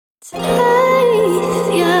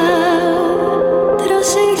Teithio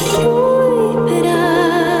dros ei llwybrau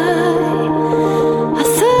a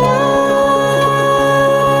thaim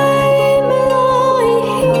o'i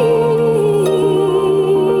hyd.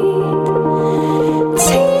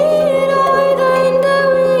 Tîr oedd ein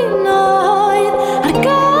dewinoedd ar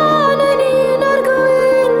gan yn un o'r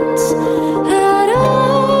gwynt yr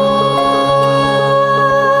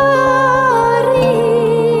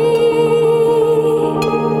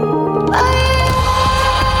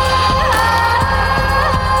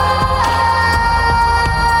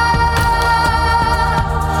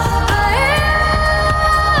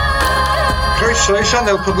Croeso i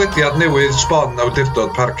sianel podlediad newydd sbon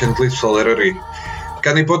awdurdod Parc Cenedlaethol Eryri.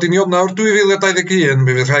 Gan ei bod yn Ionawr 2021,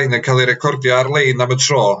 mi fydd rhain yn cael ei recordio ar-lein am y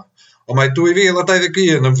tro, ond mae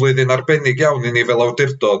 2021 yn flwyddyn arbennig iawn i ni fel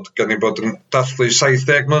awdurdod, gan ei bod yn dathlu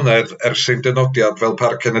 70 mlynedd ers ein dynodiad fel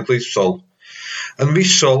Parc Cenedlaethol. Yn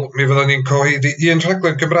fisol, mi fyddwn ni'n cyhoeddi un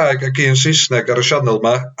rhaglen Gymraeg ac un Saesneg ar y sianel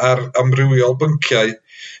yma ar amrywiol bynciau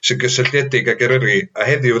sy'n gysylltiedig ag Eryri, a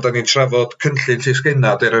heddiw fyddan ni'n trafod cynllun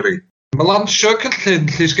llysgennad Eryri. Mae lansio cynllun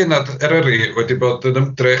llysgennad Eryri wedi bod yn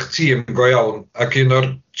ymdrech tîm go iawn, ac un o'r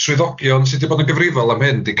swyddogion sydd wedi bod yn gyfrifol am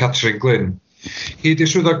hyn di Catrin Glyn. Hi di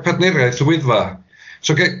swyddog partneriaeth y Wyddfa.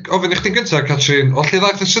 So ofyn i chdi'n gyntaf, Catrin, o lle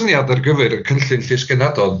ddaeth y syniad ar gyfer y cynllun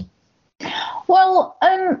llysgennadon? Wel,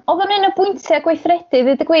 oedd yn un o bwyntiau gweithredu,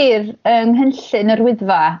 ddweud y gwir, nghynllun yr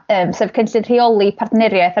Wyddfa, sef cynllun rheoli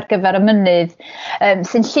partneriaeth ar gyfer y mynydd,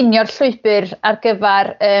 sy'n llunio'r llwybr ar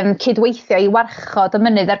gyfer cydweithio i warchod y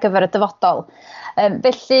mynydd ar gyfer y dyfodol.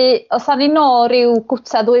 Felly, os a'n ni nôl rhyw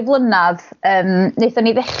gwta 2 flynedd, wnaethon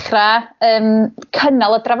ni ddechrau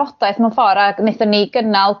cynnal y drafodaeth mewn ffordd, a wnaethon ni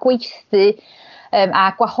gynnal gweithu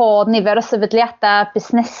a gwahodd nifer o sefydliadau,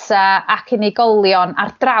 busnesau ac unigolion ar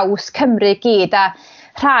draws Cymru gyd, a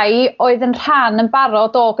rhai oedd yn rhan yn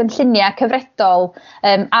barod o gynlluniau cyfredol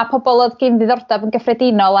a pobl oedd gen ddiddordeb yn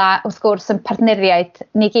gyffredinol a wrth gwrs yn partneriaid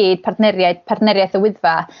ni gyd, partneriaeth y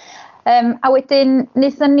Wyddfa. A wedyn,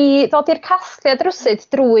 wnaethon ni ddod i'r casgliad rwsyd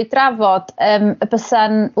drwy drafod y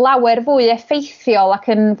bysa'n lawer fwy effeithiol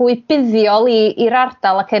ac yn fwy buddiol i'r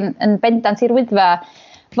ardal ac yn bendant i'r Wyddfa,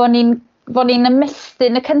 fod ni'n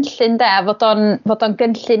ymestyn y cynllun fod o'n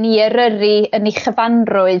gynllun i Eryri yn ei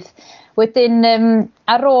chyfanrwydd. Wedyn,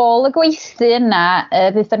 ar ôl y gweithlu yna,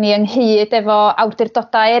 ddaethon ni ynghyd efo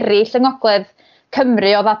awdurdodau eraill yng Ngogledd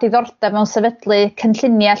Cymru o ddiddordeb mewn sefydlu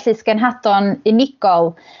cynlluniau llysgenhadon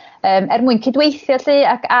unigol. Mwyn cydweithio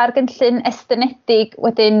ac ar gynllun estynedig,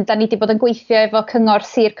 wedyn, da ni wedi bod yn gweithio efo Cyngor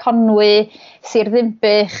Sir Conwy, Sir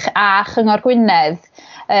Ddinbych a Chyngor Gwynedd.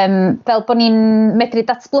 Fel bod ni'n medru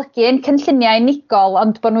datblygu ein cynlluniau unigol,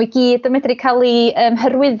 ond bod nhw i gyd yn medru cael eu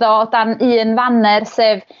hyrwyddo o dan un fanner,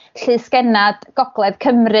 sef llysgennad Gogledd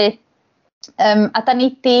Cymru. A da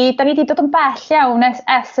ni di dod yn bell iawn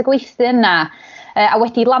ers y gweithlu yna, a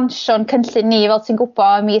wedi lansio'n cynllun ni, fel ti'n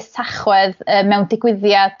gwybod, mis Tachwedd mewn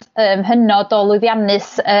digwyddiad hynod o lwyddiannus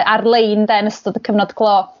ar-lein yn ystod y cyfnod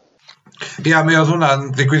clo. Ia, mi oedd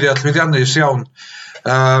hwnna'n ddigwyddiad lwyddiannus iawn.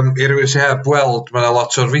 I rywun sy'n heb weld, mae yna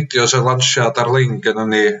lot o'r fideos o'r lansiad ar-lein gyda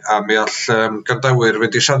ni, a mi all gandawyr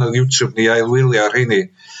fynd i sianel YouTube ni a ailwylio ar rheini.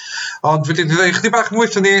 Ond fe wedi dweud chdi bach mwy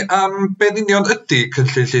ni am be'n union ydy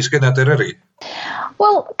cynllun llysgennad Eryri?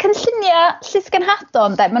 Wel, cynlluniau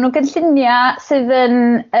llysgenhadon, maen nhw'n cynlluniau sydd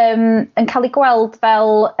yn cael eu gweld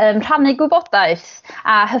fel rhannu gwybodaeth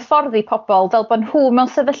a hyfforddi pobl, fel bod nhw mewn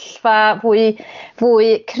sefyllfa fwy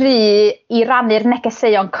cry i rannu'r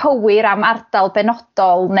negeseuon cywir am ardal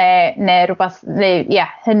benodol neu rhywbeth,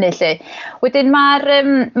 hynny lle. Wedyn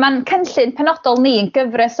mae'n cynllun penodol ni yn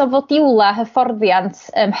gyfres o fodiwla hyfforddiant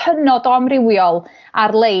hynod o amrywiol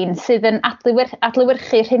ar-lein sydd yn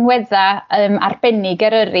adlewyrchu rhinweddau arbennig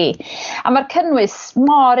Eryri. A mae'r cynnwys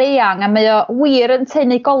mor eang a mae o wir yn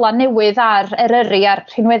tynnu gola newydd ar Eryri a'r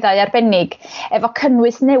rhinweddau arbennig, efo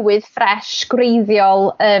cynnwys newydd ffres,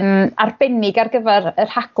 gwreiddiol, arbennig ar gyfer y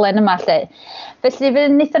rhaglen yma lle. Felly fe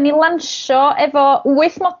wnaethon ni lansio efo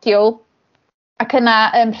 8 modiwl ac yna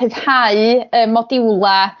rhyddhau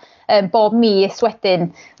modiwla bob mis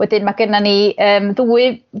wedyn. Wedyn mae gennym ni ddwy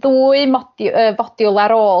fodiwl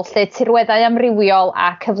ar ôl lle tirweddau amrywiol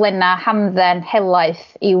a cyflenau hamdden helaeth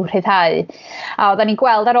i'w rhyddhau. A oedden ni'n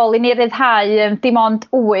gweld ar ôl i ni ryddhau dim ond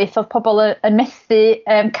 8 oedd pobl yn methu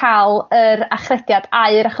cael yr achrediad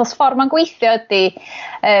aur, achos ffordd mae'n gweithio ydy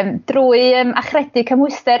drwy achredu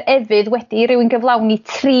cymwyster efydd wedi rhywun gyflawni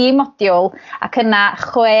 3 modiwl ac yna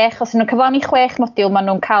 6, os nhw'n cyflawni 6 modiwl, maen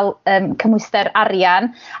nhw'n cael cymwyster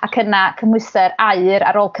arian ac yna cymwyster aur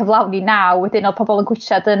ar ôl cyflawni 9, wedyn oedd pobl yn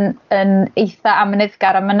gwachod yn eitha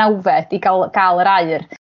amyneddgar am y 9fed i gael yr aur.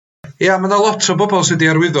 Ia, mae yna lot o bobl sydd wedi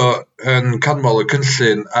arwyddo yn canmol y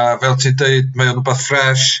cynllun, a fel ti'n dweud, mae o'n rhywbeth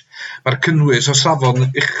ffres, mae'r cynnwys o safon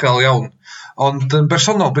uchel iawn. Ond yn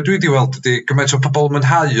bersonol, beth dwi wedi weld ydy gymaint o bobl yn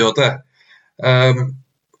mwynhau o, de.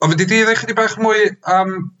 Ond wedi di ddweud chydig bach mwy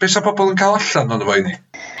am beth sy'n bobl yn cael allan o'n fo i ni?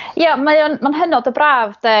 Ia, mae'n hynod y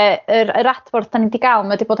braf, yr adborth da ni wedi gael,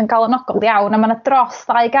 mae wedi bod yn galonogol iawn, a mae yna dros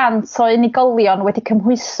 200 o unigolion wedi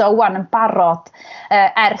cymhwyso wan yn barod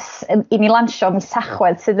ers i ni lansio mis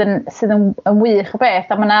Tachwedd sydd yn wych o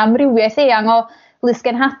beth, a mae yna amrywiaeth eang o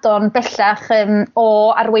lysgenhadon bellach o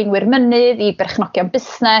arweinwyr mynydd i berchnogion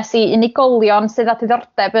busnes, i unigolion sydd â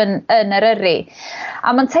diddordeb yn Eryri.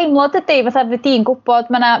 A mae'n teimlo dydy, fatha fe di'n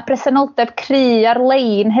gwybod, mae yna bresenoldeb cry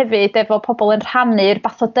ar-lein hefyd efo pobl yn rhannu'r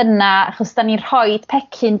bathodynna, achos da ni'n rhoi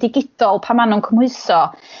pecyn digidol pa maen nhw'n cymhwyso.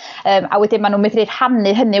 A wedyn maen nhw'n medru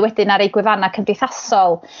rhannu hynny wedyn ar ei gwefannau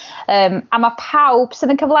cymdeithasol. A mae pawb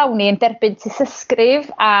sydd yn cyflawni yn derbyn tysysgrif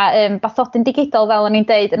a bathodyn digidol fel o'n i'n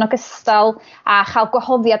deud yn ogystal a chael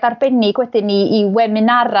gwahoddiad arbennig wedyn i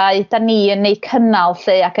weminarau da ni yn ei cynnal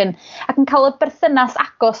lle ac yn cael y berthynas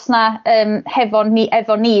agos na efo ni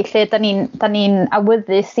lle da ni'n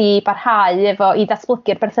awyddus i barhau i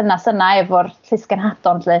datblygu'r berthynas yna efo'r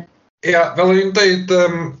llysgenhadon lle. Ia, fel o'n i'n dweud,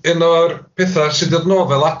 un o'r pethau sydd yn nôl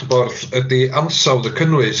fel adborth ydy ansawdd y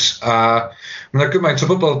cynnwys, a mae yna gymaint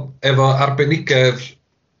o bobl efo arbenigedd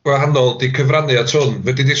gwahanol di cyfrannu at hwn.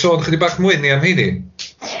 Fyddi di sôn chydig bach mwy ni am heini?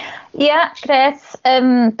 Ia, gret.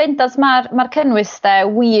 Bendant mae'r cynnwys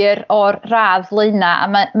wir o'r radd flaena, a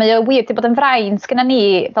mae o wir wedi bod yn fraint gyda ni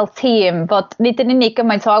fel tîm bod nid yn unig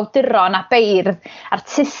gymaint o awduron a beirdd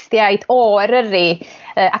artistiaid o Eryri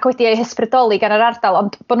ac wedi ei hysbrydoli gan yr ardal,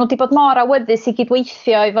 ond bod nhw wedi bod mor awyddus i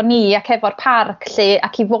gydweithio efo ni ac efo'r parc lle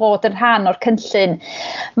ac i fod yn rhan o'r cynllun.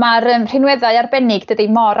 Mae'r rhinweddau arbennig dydy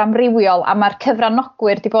mor amrywiol a mae'r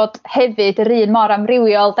cyfranogwyr wedi bod hefyd yr un mor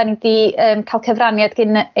amrywiol. Da ni wedi cael cyfraniad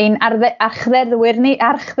gen ein archferwydd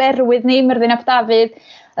ni, Myrddin Ap Dafydd,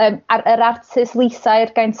 yr artist Lisa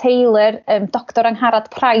Ergain Taylor, Dr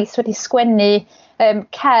Angharad Price wedi sgwennu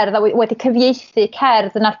cerdd a wedi cyfieithu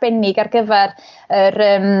cerdd yn arbennig ar gyfer yr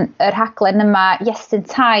rhaglen yma. Iestyn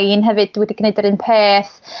Tain hefyd wedi gwneud yr un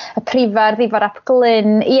peth, y Prifar Ddifar Ap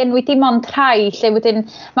Glyn, i enwi dim ond rhai lle wedyn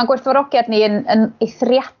mae'n gwerthfawrogiad ni yn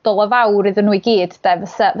eithriadol o fawr iddyn nhw i gyd.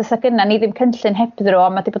 Fysa gynna ni ddim cynllun hebdro,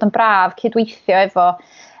 mae wedi bod yn braf cydweithio efo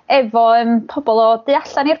pobl o du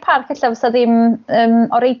allan i'r parc, ella fysa ddim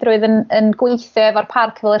o reidrwydd yn gweithio efo'r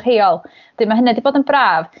parc fel y rheol. Mae hynny wedi bod yn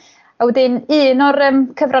braf. A wedyn un o'r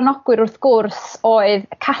cyfranogwyr wrth gwrs oedd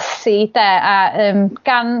Cassie, a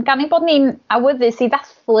gan ei bod ni'n awyddus i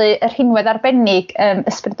ddathlu y rhinwedd arbennig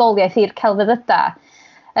ysbrydoliaeth i'r celfyddyda.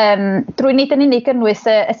 Drwy nid yn unig gynnwys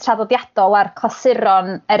y traddodiadol a'r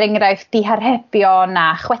clasuron, enghraifft diharhebion a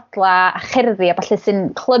chwedla a cherddi a falle sy'n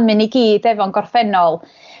clymu'n i gyd efo'n gorffennol,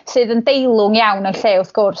 sydd yn deilwng iawn o'i lle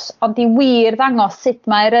wrth gwrs, ond i wir ddangos sut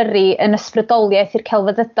mae Eryri yn ysbrydoliaeth i'r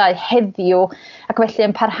celfyddydau heddiw ac felly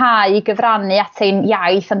yn parhau i gyfrannu at ein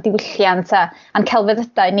iaith a'n diwylliant a'n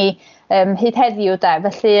celfyddydau ni hyd heddiw.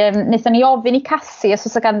 Felly wnaethon ni ofyn i Cassie os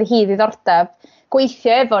oes ganddi hi ddiddordeb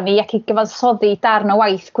gweithio efo ni ac i gyfansoddi darn o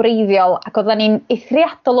waith gwreiddiol, ac oedden ni'n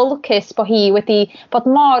eithriadol o lwcus bod hi wedi bod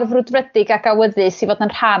mor frwdfrydig ac awyddus i fod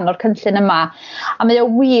yn rhan o'r cynllun yma. A mae o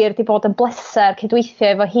wir wedi bod yn bleser cydweithio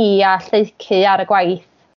efo hi a lleicu ar y gwaith.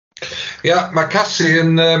 Ia, mae Cassie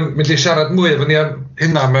yn mynd i siarad mwy efo ni am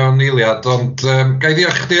hynna mewn eiliad, ond ga i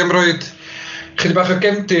ddiolch chdi am roed chydig bach o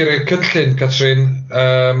gefndir i'r cynllun, Catrin,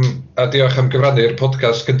 a diolch am gyfrannu'r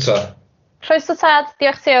podcast cyntaf. Croeso tad,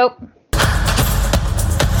 diolch ti o.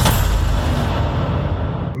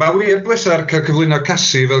 Mae wir bleser cael cyflwyno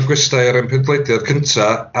Cassie fel gwestai ar ein pedlediad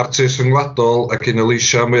cyntaf, artist rhyngwladol ac un o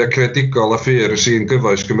leisia mwyaf creadigol a ffyr y sîn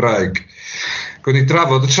gyfoes Gymraeg. Gwyn ni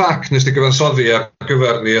drafod y trac nes di gyfansoddi ar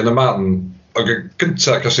gyfer ni yn y man, ond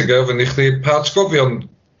gyntaf Cassie gofyn i chdi pa atgofion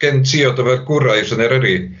gen ti o dyfer gwraeth yn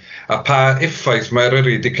Eryri, a pa effaith mae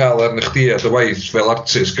Eryri wedi cael arnych chdi a dy waith fel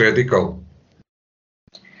artist creadigol?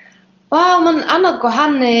 Wel, mae'n anodd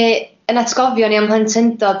gwahanu yn atgofion i am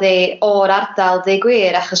hyntyndod o'r ardal ddeu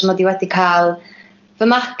gwir, achos mae wedi cael fy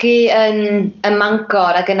magu yn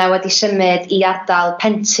Mangor ac yna wedi symud i ardal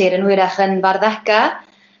Pentir yn hwyrach yn Fardega,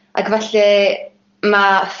 ac felly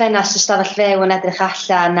mae ffenast ystafell few yn edrych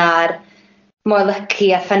allan ar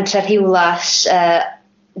Moelyci a Fentre Rhiwlas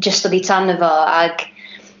jyst o ddi tan efo, ac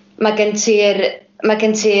mae gen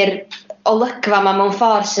ti'r olygfa yma mewn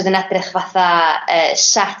ffordd sydd yn edrych fatha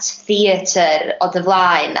set theatr o dy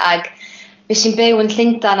flaen, ac fi sy'n byw yn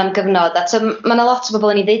Llundain am gyfnod, a mae yna lot o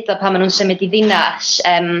bobl yn ei ddeudo pan maen nhw'n symud i ddinas.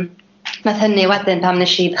 Nath hynny wedyn pam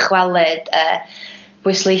nes i ddychwelyd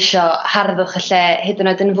bwysleisio harddwch y lle hyd yn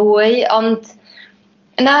oed yn fwy, ond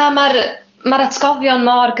na, mae'r atgofion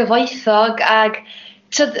mor gyfoethog ac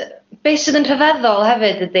be sydd yn rhyfeddol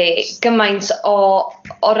hefyd ydy gymaint o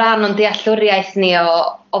ran o'n deallwriaeth ni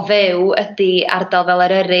o fyw ydy ardal fel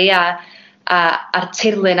Eryri a'r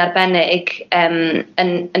tirlun arbennig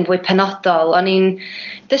yn fwy penodol. O'n i'n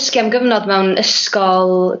dysgu am gyfnod mewn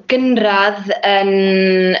ysgol gynradd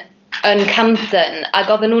yn Camden ac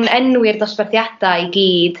oedden nhw'n enwi'r dosbarthiadau i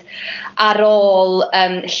gyd ar ôl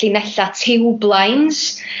llinella tiwblines.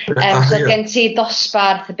 So gen ti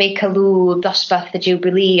dosbarth y Bakerloo, dosbarth y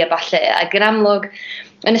Jubilee a falle. Ac yn amlwg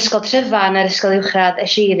yn ysgol Tryfan, yr ysgol uwchradd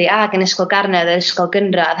Eseiri ac yn ysgol Garnedd, yr ysgol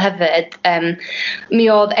gynradd hefyd, mi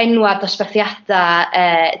oedd enwa'r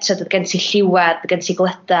dosbarthiadau, gen ti Lliwedd, gen ti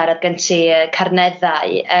Glydar, gen ti Carneddau.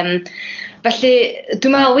 Felly,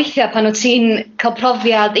 dwi'n meddwl weithiau pan wyt ti'n cael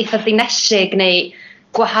profiad eitha ddinesig neu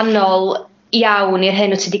gwahanol iawn i'r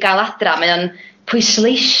hyn wyt ti wedi cael adra, mae o'n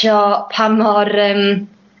pwysleisio pa mor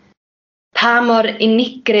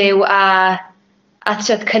unigryw a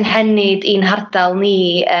cynhenid i'n hardal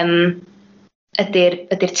ni ydy'r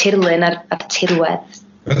tirlun a'r tirwedd.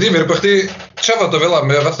 Yn ddifur bod chdi trafod o fel am,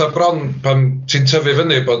 mae o fatha bron pan ti'n tyfu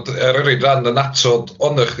fyny bod Eryri ran yn atod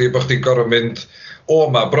ond chdi bod chdi'n gorfod mynd o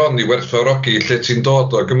ma bron i werthfawrogi lle ti'n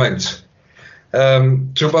dod o gymaint.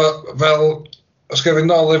 Ti'n gwybod, fel, os gefyn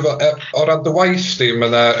nôl o ran dy waith di, mae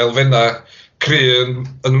yna elfennau cry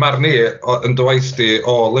yn marn ni yn dy waith di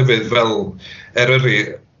o lefydd fel Eryri,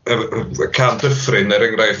 Can Dyffryn er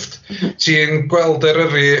enghraifft. Ti'n gweld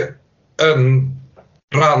Eryri yn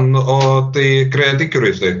rhan o dy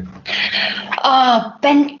greadigrwydd di?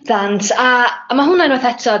 Bendant. A mae hwnna'n unwaith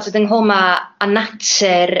eto sydd ynghlwm â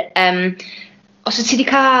natur. Os ti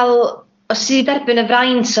wedi derbyn y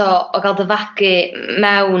fraint o gael dyfagu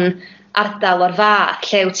mewn ardal o'r fath,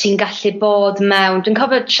 lle wyt ti'n gallu bod mewn... Dwi'n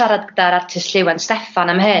cofio siarad gyda'r artist Llewan Steffan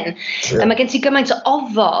am hyn. A mae gen ti gymaint o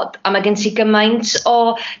ofod, a mae gen ti gymaint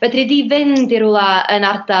o... Fedri di fynd i rwla yn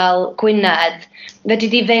ardal Gwynedd, fedri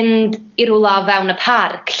di fynd i rwla fewn y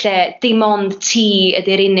parc, lle dim ond ti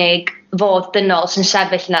ydy'r unig fod dynol sy'n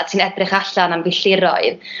sefyll yna, ti'n edrych allan am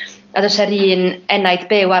filltiroedd. A does yr un enaid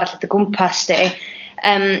byw arall at y gwmpas di.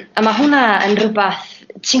 A mae hwnna yn rhywbeth,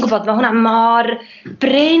 ti'n gwybod, mae hwnna mor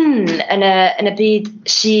bryn yn y byd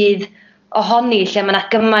sydd ohoni, lle mae yna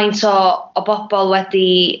gymaint o bobl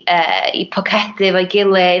wedi i pocedu fo'i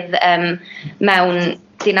gilydd mewn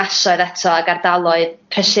dinasoedd eto ag ardaloedd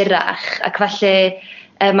presurach. Ac felly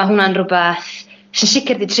mae hwnna'n rhywbeth sy'n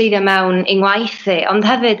sicr di treiddio mewn unwaith i, ond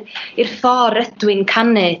hefyd i'r ffordd ydw i'n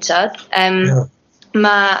canu,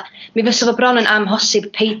 mi fysa fo bron yn amhosib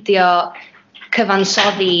peidio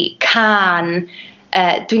cyfansoddi can.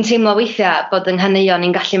 Dwi'n teimlo weithiau bod yng Nghaneuon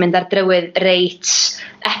ni'n gallu mynd ar drywydd reit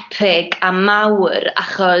epig a mawr,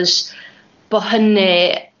 achos bod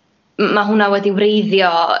hynny, mae hwnna wedi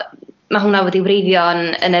wreiddio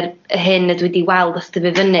yn yr hyn ydw wedi weld wrth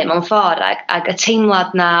dyfu fyny mewn ffordd, ac y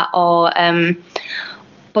teimlad na o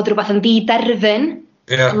bod rhywbeth yn ddi-derfyn.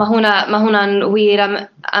 Yeah. Mae hwnna'n wir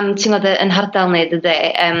am teimlad yn hardal ni, dydy.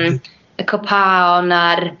 Y copaon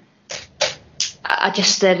a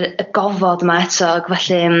jyst y gofod yma eto.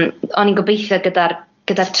 Felly, o'n i'n gobeithio gyda'r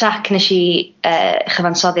trac nes i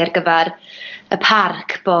chyfansoddi ar gyfer y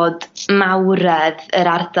parc bod mawredd yr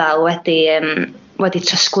ardal wedi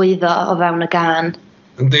trosglwyddo o fewn y gan.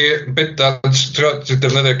 Yndi, bendant, ti'n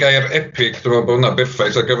defnyddio gair epig, dwi'n meddwl bod hwnna'n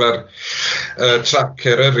berffaith ar gyfer trac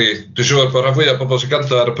Eryri. Dwi'n siŵr bod rhan fwyaf bobl sy'n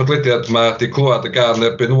ganddo ar y podlediad yma wedi clywed y gan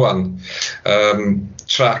erbyn wan.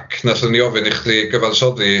 Trac nathon ni ofyn i chdi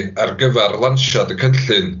gyfansoddi ar gyfer lansiad y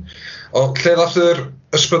cynllun. O lle ddath yr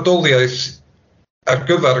ysbrydoliaeth ar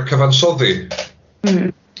gyfer y cyfansoddi?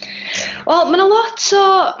 Wel, mae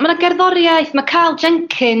yna gerddoriaeth, mae Carl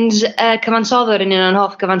Jenkins, cyfansoddwr yn un o'n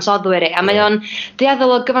hoff gyfansoddwyr i, a mae o'n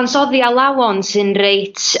dieddol o gyfansoddi alawon sy'n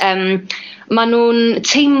reit, mae nhw'n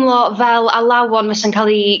teimlo fel alawon fysa'n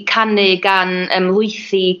cael ei canu gan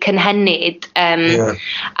lwythi cynhenid,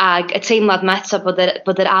 ag y teimlad mae eto bod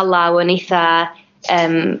yr alaw yn eitha,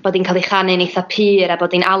 bod hi'n cael ei chanu'n eitha pyr a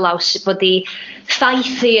bod hi'n alaw, bod hi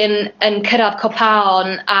thaithi yn cyrraedd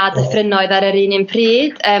copaon a dyffrynoedd ar yr un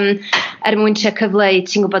pryd. Mwyn trio cyfleu,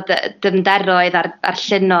 ti'n gwybod, dyfnderoedd a'r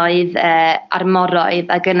llynnoedd, a'r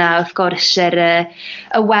moroedd, ac yna wrth gwrs y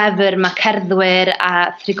wefr mae cerddwyr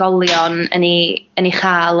a thrigolion yn ei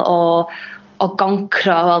chael o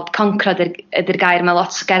goncro. Wel, concro ydy'r gair mae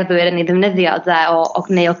lot o gerddwyr yn ei ddefnyddio,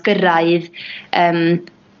 neu o gyrraedd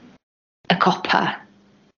y copa.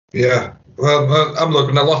 Ie, wel,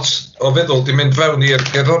 amlwg yna lot o feddwl di mynd fewn i'r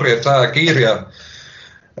gerddoriaeth a geiriau.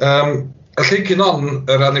 Y lleicyn on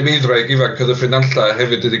yr animeiddwraig ifanc y Dyffryn Nantlle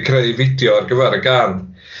hefyd wedi creu fideo ar gyfer y gan.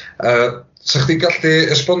 Sa chdi gallu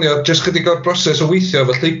esbonio jyst chydig o'r broses o weithio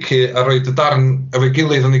efo lleici a roed y darn efo'i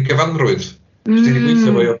gilydd yn ei gyfanrwydd? Ti wedi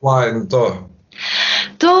gweithio fo o blaen, do?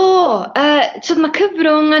 Do, mae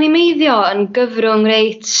cyfrwng animeiddio yn gyfrwng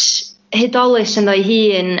reit hudolus yn o'i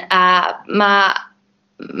hun, a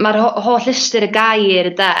mae'r holl ystyr y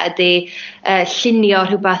gair ydy llunio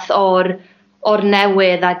rhywbeth o'r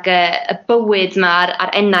newydd ac y bywyd ma'r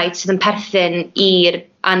enaid sydd yn perthyn i'r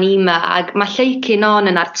anima, ac mae Lleucyn On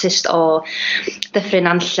yn artist o Dyffryn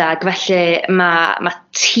Nantlle, ac felly mae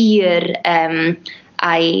tir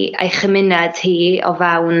a'i chymuned hi o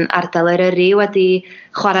fewn ardal Eryri wedi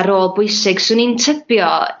chwarae rôl bwysig. Swn i'n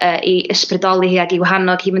tybio i ysbrydoli hi ac i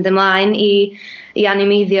wahanol hi mynd ymlaen i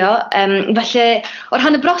animeiddio. Felly, o'r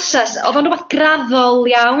rhan y broses, oedd o'n rhywbeth graddol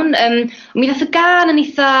iawn. Mi ddaeth y gan yn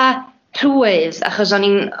eitha rhwydd, achos o'n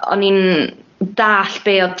i'n dall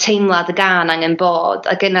be oedd teimlad y gan angen bod,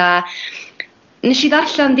 ac yna nes i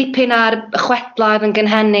ddarllen dipyn ar chwedlau yn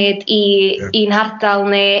gynhenid i'n hardal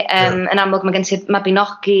ni. Yn amlwg mae gen ti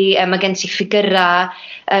Mabinogi, mae gen ti ffigurau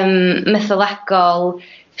mytholegol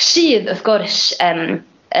sydd, wrth gwrs, yn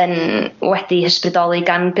wedi hysbrydoli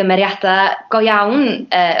gan gymeriadau go iawn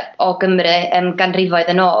o Gymru ganrifoedd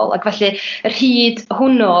yn ôl. Ac felly, yr hyd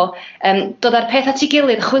hwnnw, dod ar peth at ei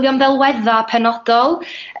gilydd, chwilio am ddelweddau penodol.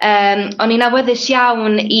 O'n i'n awyddus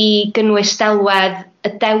iawn i gynnwys delwedd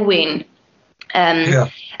y dewin.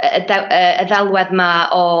 Y ddelwedd yma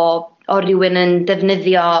o rywun yn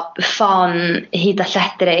defnyddio ffon hyd a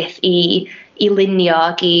lledrith i lunio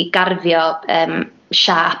ac i garfio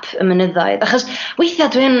siap y mynyddoedd. Achos weithiau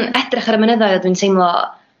dwi'n edrych ar y mynyddoedd a dwi'n teimlo,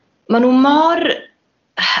 maen nhw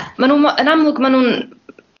yn amlwg maen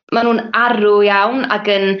nhw'n arw iawn ac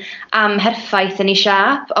yn amherffaith yn ei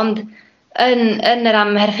siap, ond yn yr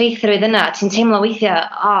amherffeithrwydd yna, ti'n teimlo weithiau,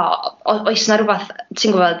 oes na rhywbeth,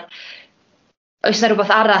 ti'n gwybod, oes na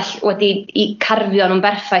rhywbeth arall wedi i carfio nhw'n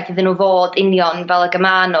berffaith iddyn nhw fod union fel y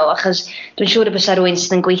gymaen nhw, achos dwi'n siŵr y bysa rhywun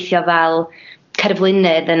sydd yn gweithio fel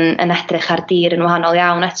cerflunydd yn edrych ar dir yn wahanol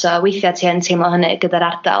iawn. Eto, weithiau ti yn teimlo hynny gyda'r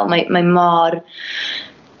ardal, mae mor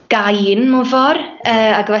gain mewn ffordd,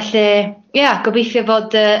 ac felly, gobeithio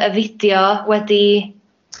fod y fideo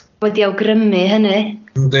wedi awgrymu hynny.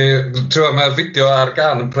 Mae fideo ar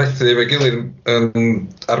gan yn plethu efo'i gilydd yn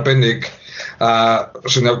arbennig, a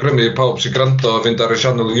sy'n awgrymu pawb sy'n gwrando fynd ar y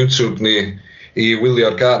sianel YouTube ni i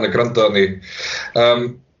wylio'r gan y gwrando ni.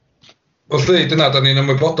 Wrth ddweud dyna, da ni'n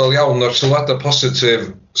ymwybodol iawn o'r sylwadau positif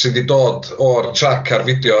sydd wedi dod o'r trac ar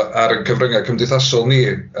fideo ar y cyfryngau cymdeithasol ni.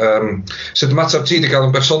 Sut ymateb ti wedi cael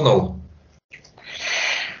yn bersonol?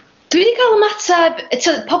 Dwi wedi cael ymateb,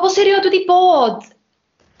 pobl sy'n rioed wedi bod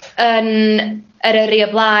yn Eryri o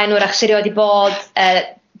blaen, wrach sy'n rioed wedi bod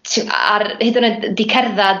hyd yn oed wedi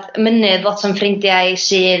cerdded mynydd lot o'n ffrindiau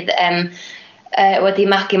sydd wedi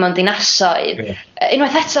magu mewn dinasoedd.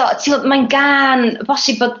 Unwaith eto, mae'n gan,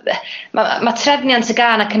 bosib bod, mae trefniant y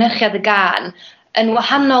gan a cynhyrchiad y gan yn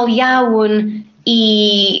wahanol iawn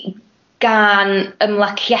i gan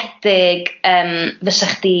ymlaciedig fysa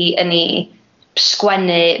chdi yn ei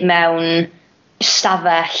sgwennu mewn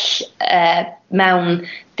stafell mewn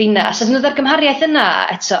dinas. Ydyn nhw'r gymhariaeth yna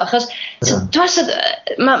eto, achos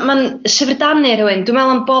mae'n syfrdanu rhywun. Dwi'n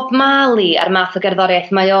meddwl am Bob Marley a'r math o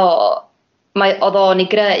gerddoriaeth oedd o'n i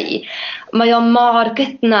greu. Mae o mor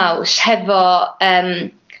gydnaws hefo,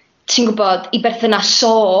 ti'n gwybod, i berthynas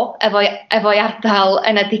efo'i ardal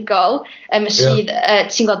enedigol, sydd,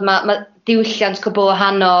 ti'n gwybod, mae diwylliant cwbl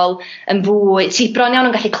wahanol yn fwy. Ti bron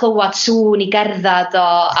iawn yn gallu clywed sŵn i gerdded o,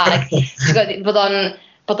 ac ti'n gwybod,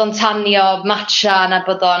 bod o'n tanio matcha na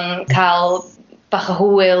bod o'n cael bach o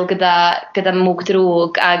hwyl gyda mwg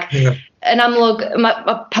drwg, ac yn amlwg,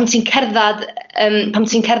 pam ti'n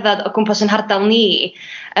cerdded o gwmpas yn hardal ni,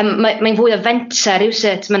 mae'n fwy o fenter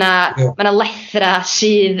rywsut. Mae yna lethra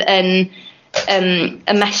sydd yn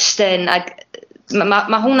ymestyn, ac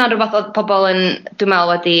mae hwnna'n rhywbeth oedd pobl yn, dwi'n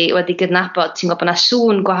meddwl, wedi gydnabod. Ti'n gwybod, mae yna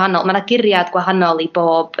sŵn gwahanol, mae yna guriad gwahanol i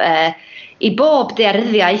bob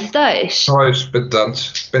daearyddiaeth, does? Oes, bendant.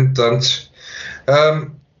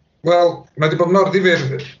 Wel, mae wedi bod mor ddifyr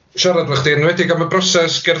siarad efo chdi, enwedig am y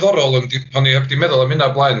broses gerddorol o'n i heb di meddwl am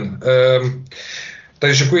hynna blaen. Da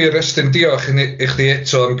eisiau gwir estyn diolch i chdi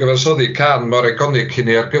eto am gyfansoddi can mor egonig i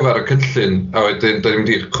ni ar gyfer y cynllun, a wedyn da ni'n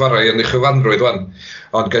mynd i chwarae yn ei chyfanrwydd wan,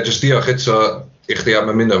 ond gai jyst diolch eto i chdi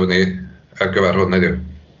am ymuno efo ni ar gyfer hwn heddiw.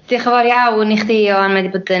 Diolch yn fawr iawn i chdi, Owen,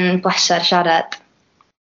 wedi bod yn bleser siarad.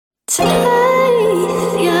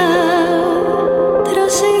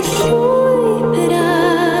 Dros ei llwybrau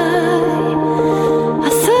a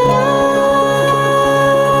thai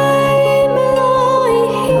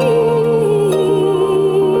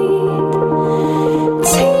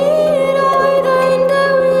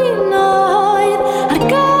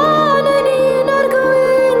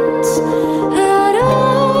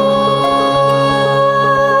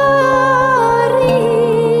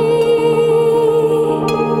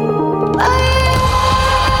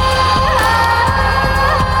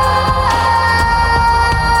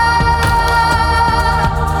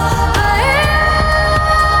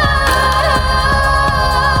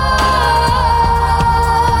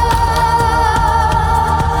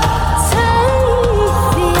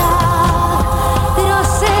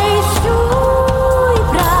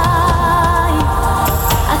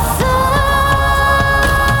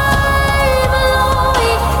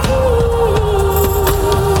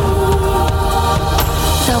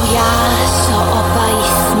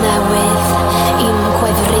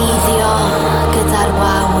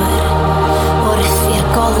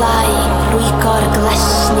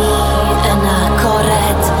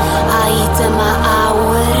Dyma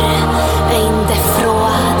awr, ein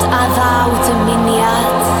deffroad a ddaw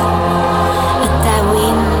dymuniad. Y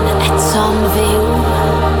dewin eto'n fyw,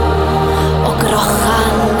 o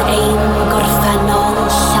grochan ein gorffennol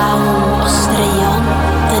llawn o straeon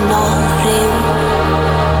dynol rhyw.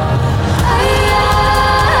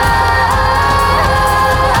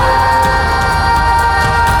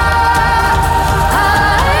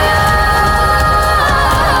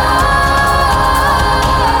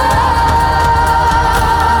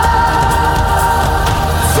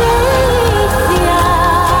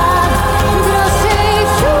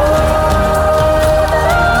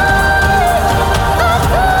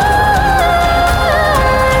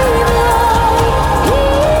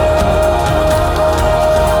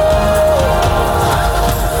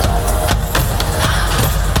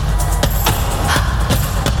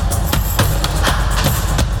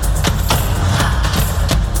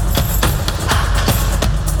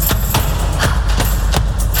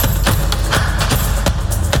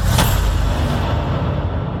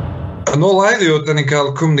 Yn ôl heddiw, da ni'n cael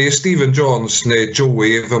cwmni Stephen Jones neu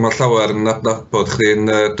Joey, fe mae llawer yn adnabod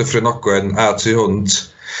chdi'n Dyffryn Ogwen a tu hwnt.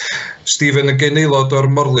 Stephen yn gen aelod o'r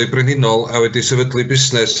Morley Brenhinol a wedi sefydlu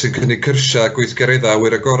busnes sy'n cynnig cyrsiau gweithgareddau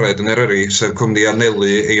wyr agored yn Eryri, sef cwmni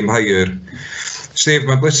Anelu Aim Higher. Steve,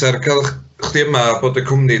 mae'n bleser cael chdi yma bod y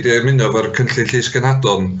cwmni wedi ymuno efo'r cynllun Llys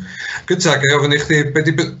Gynhadon. Gyntaf, gael ofyn i chdi,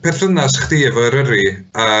 beth di perthynas chdi efo Eryri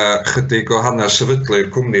a chydig o hanes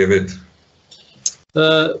sefydlu'r cwmni hefyd?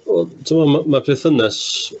 Mae perthynas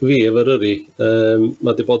fi efo'r Eryri, mae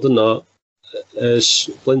wedi bod yno ers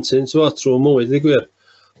blentyn trwy mywyd i gwir,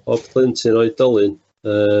 o blentyn oedolyn,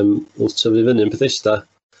 wrth tyfu fyny'n Bethesda.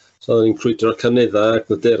 So oedden ni'n crwydro'r caneddau,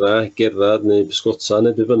 glyderau, gerdded neu bisgota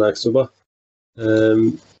neu beth bynnag.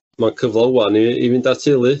 Mae'n cyfle wan i fynd at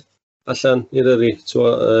teulu allan i'r Eryri.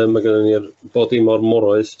 Mae gennym ni'r bod i mor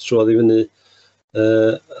moroedd trwodd i fyny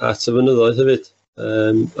at y fynyddoedd hefyd.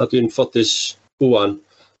 A dwi'n ffodus wan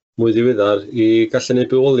mwy ddiweddar i gallu neud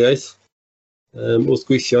bywoliaeth wrth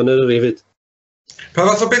gweithio yn yr Eryri hefyd. Pa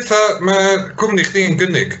fath o bethau mae cwmni chdi'n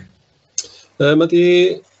gynnig? Mae wedi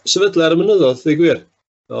sefydlu ar y mynyddoedd, dweud gwir,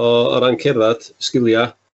 o ran cerdded, sgiliau,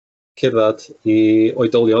 cerdded i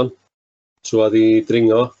oedolion, trwodd i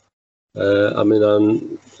dringo, a mae yna'n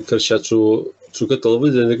cyrsiau trwy gydol y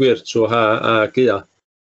flwyddyn, dweud gwir, trwy ha a gaea.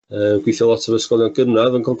 Gweithio lot o ysgolion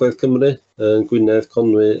gynradd yn Gogledd Cymru, yn Gwynedd,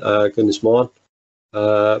 Conwy a Ynys Môn.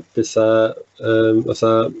 A bethau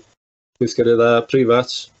fatha gweithgareddau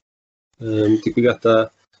preifat, digwyddiadau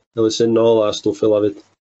elusennol a stwff fel hefyd.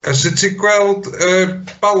 A sut ti'n gweld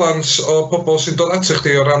balans o bobl sy'n dod ati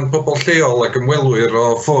chdi o ran bobl lleol ac ymwelwyr o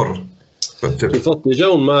ffwrdd? Dwi'n ffodus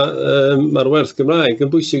iawn, mae'r werth Gymraeg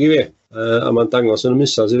yn bwysig i fi, a mae'n dangos yn y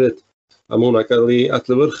misas i fyd. A mae hwnna gael ei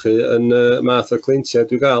adlewyrchu yn math o cleintiau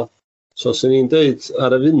dwi'n gael. So, sy'n ni'n dweud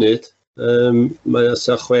ar y funud, mae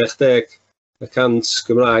asa 60%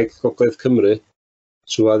 Gymraeg Gogledd Cymru,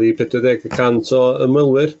 trwodd i 40% o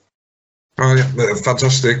ymwelwyr. O ie,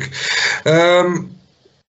 ffantastig.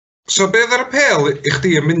 So, beth ar y pêl i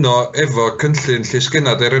chdi ymuno efo cynllun Llys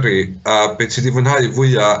Gynhad Eryri a beth ti wedi fwynhau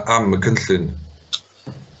fwyaf am y cynllun?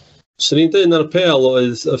 Sy'n ni'n dweud ar y pêl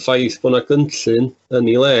oedd y ffaith bod yna gynllun yn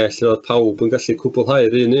ei le lle oedd pawb yn gallu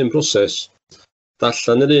cwblhau'r un broses,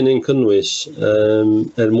 darllen yr un cynnwys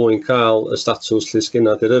mwyn cael y statws Llys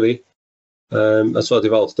Gynhad Eryri. A so di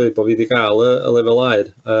falch dweud bod fi wedi cael y lefel air.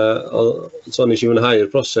 So nes i fwynhau'r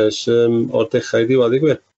broses o'r dechrau i ddiwedd i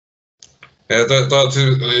gwir. Ie,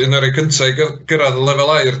 un o'r ei cyntaf i gyrraedd y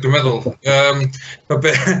lefel air, dwi'n meddwl.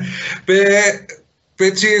 Be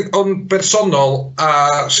ti o'n bersonol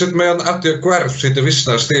a sut mae o'n adio gwerth i dy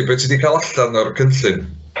fusnes di? Be ti wedi cael allan o'r cynllun?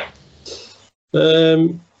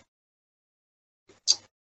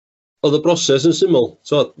 Oedd y broses yn syml.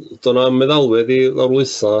 Do'n am meddalwedd i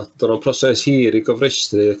lawrlwytho, do'n am broses hir i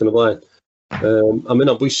gofrestru ac yn y blaen. A mae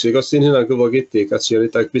hynna'n bwysig os ti'n hynna'n gyflogedig a ti'n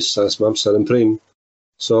rhedeg busnes mae amser yn prin.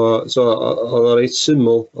 So oedd o reit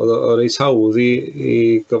syml, oedd o reit hawdd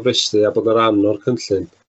i gofrestru a bod yn rhan o'r cynllun.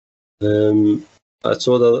 A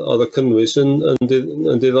oedd y cynnwys yn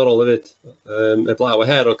diddorol hefyd. Eblaw y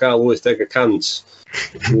her o gael 80%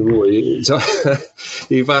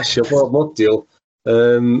 i fasio bob modiwl.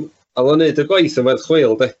 A o'n neud y gwaith yn werth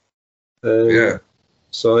chweil, de.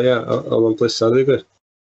 So, oedd o'n blesar, dwi'n gwir.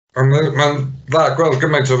 Mae'n dda gweld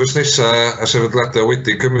gymaint o fusnesau a sefydliadau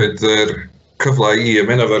wedi cymryd yr cyfle i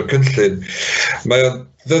ymuno efo'r cynllun. Mae o'n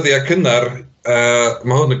ddyddiau cynnar,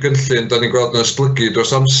 mae hwn yn cynllun, da ni'n gweld yn esblygu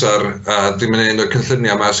dros amser, a dim yn un o'r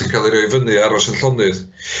cynlluniau yma sy'n cael ei roi fyny aros yn llonydd.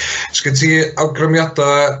 Sgen ti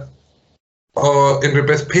awgrymiadau o unrhyw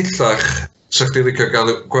beth pellach sa chdi licio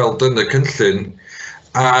gael gweld yn y cynllun,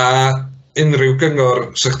 a unrhyw gyngor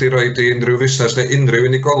sy'ch chi roed i unrhyw fusnes neu unrhyw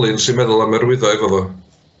unigolyn sy'n meddwl am arwyddo efo fo?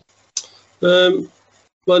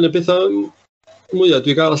 Mae'n y bethau mwyaf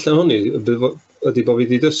dwi'n gael allan honni ydy bod fi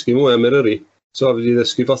wedi dysgu mwy am Eryri. So fi wedi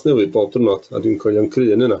dysgu beth newydd bob diwrnod a dwi'n coelio'n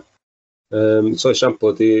cryn yna. So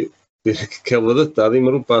esiampl ydy celfyddyda ddim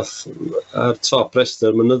yn rhywbeth ar top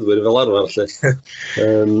restr mynyddwyr fel arfer lle.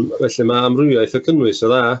 Felly mae amrywiaeth o gynnwys o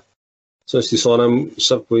dda. So ysdi sôn am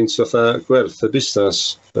safbwynt fatha gwerth y busnes,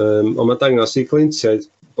 ond mae'n dangos i cleintiaid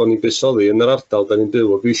bod ni'n buddsoddi yn yr ardal da ni'n byw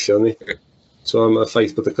o gweithio ni. So am y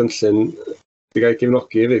ffaith bod y cynllun wedi cael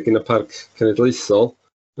gefnogi hefyd gen y parc cenedlaethol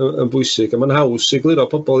yn bwysig, a mae'n haws i gliro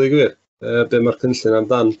pobl i gwir be mae'r cynllun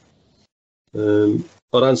amdan. O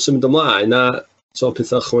ran symud ymlaen a so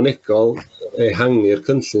pethau ychwanegol ehangu'r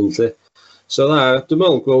cynllun lle. So dda, dwi'n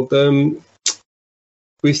meddwl gweld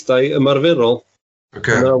gweithdai ymarferol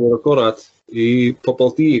yn awr agorad i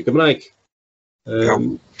pobl di Gymraeg.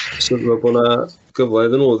 So bod yna gyfle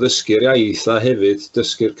iddyn nhw ddysgu'r iaith a hefyd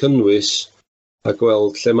dysgu'r cynnwys a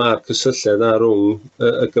gweld lle mae'r cysylltiad na rhwng y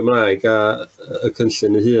Gymraeg a y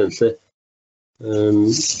cynllun ei hun lle.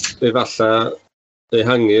 Efallai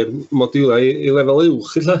ehangu'r modiwlau i lefel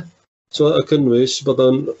uwch illa. So y cynnwys bod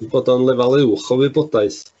o'n lefel uwch o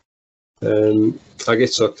wybodaeth. Ac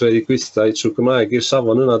eto creu gweithdai trwy Gymraeg i'r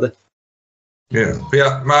safon yna de. Mae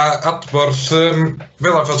adborth fel yn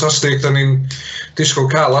ffantastig. Da ni'n disgwyl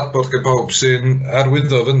cael adborth gen pawb sy'n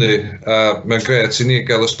arwyddo fyny. Mae'n gret i ni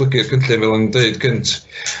gael esblygu'r cynllun fel yn dweud gynt.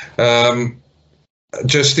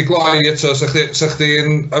 Just i gloi eto, sa'ch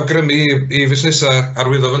chi'n awgrymu i fusnesau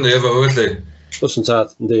arwyddo fyny efo felly? Os yn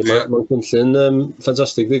tad, ynddi. Mae'n cynllun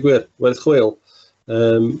ffantastig, di gwir, werth chwil.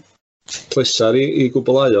 Plesar i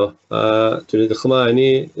gwblhau o, a dwi'n edrych ymlaen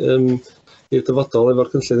i'r dyfodol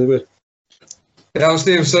efo'r cynllun, di gwir. Iawn,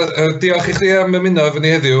 Steve, diolch i chdi am ymuno efo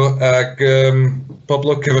ni heddiw, ac bob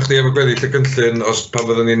lwc efo chdi am y gweddill y cynllun os pan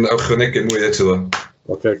fyddwn ni'n ychwanegu mwy eto ddo.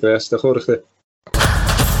 Oce, gres, diolch yn fawr i chdi.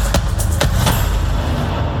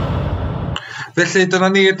 Felly,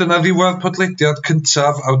 dyna ddiwedd podlediad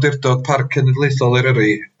cyntaf awdurdod Parc Cenedlaethol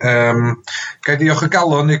Eryri. Gai ddiolch y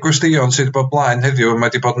galon i gwesteion sydd wedi bod blaen heddiw. Mae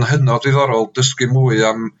wedi bod yn hynod ddiddorol dysgu mwy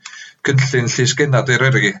am cynllun Llysgennad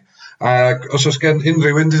Eryri. Ac os oes gen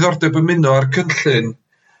unrhyw un diddordeb ymuno ar cynllun,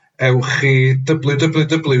 ewch i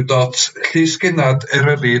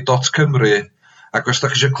www.llysgennaderyri.cymru ac os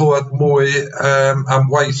ydych chi eisiau clywed mwy am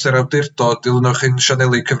waith yr awdurdod, dilynwch chi'n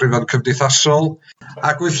sianeli cyfrifon cymdeithasol.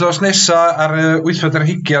 Ac wythnos nesaf ar y 8 ar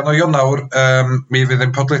 20 o Ionawr, mi fydd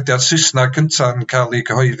ein podlediad Saesneg cyntaf yn cael ei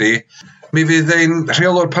gyhoeddi. Mi fydd ein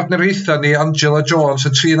rheolwr partneriaethau ni, Angela Jones,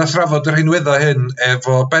 yn trin a thrafod yr hynweddau hyn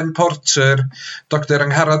efo Ben Porter, Dr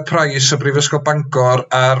Angharad Price o Brifysgol Bangor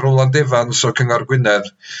a Roland Evans o Cyngor Gwynedd.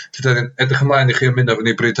 Edrych ymlaen i chi ymuno efo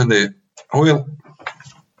ni bryd hynny. Hwyl!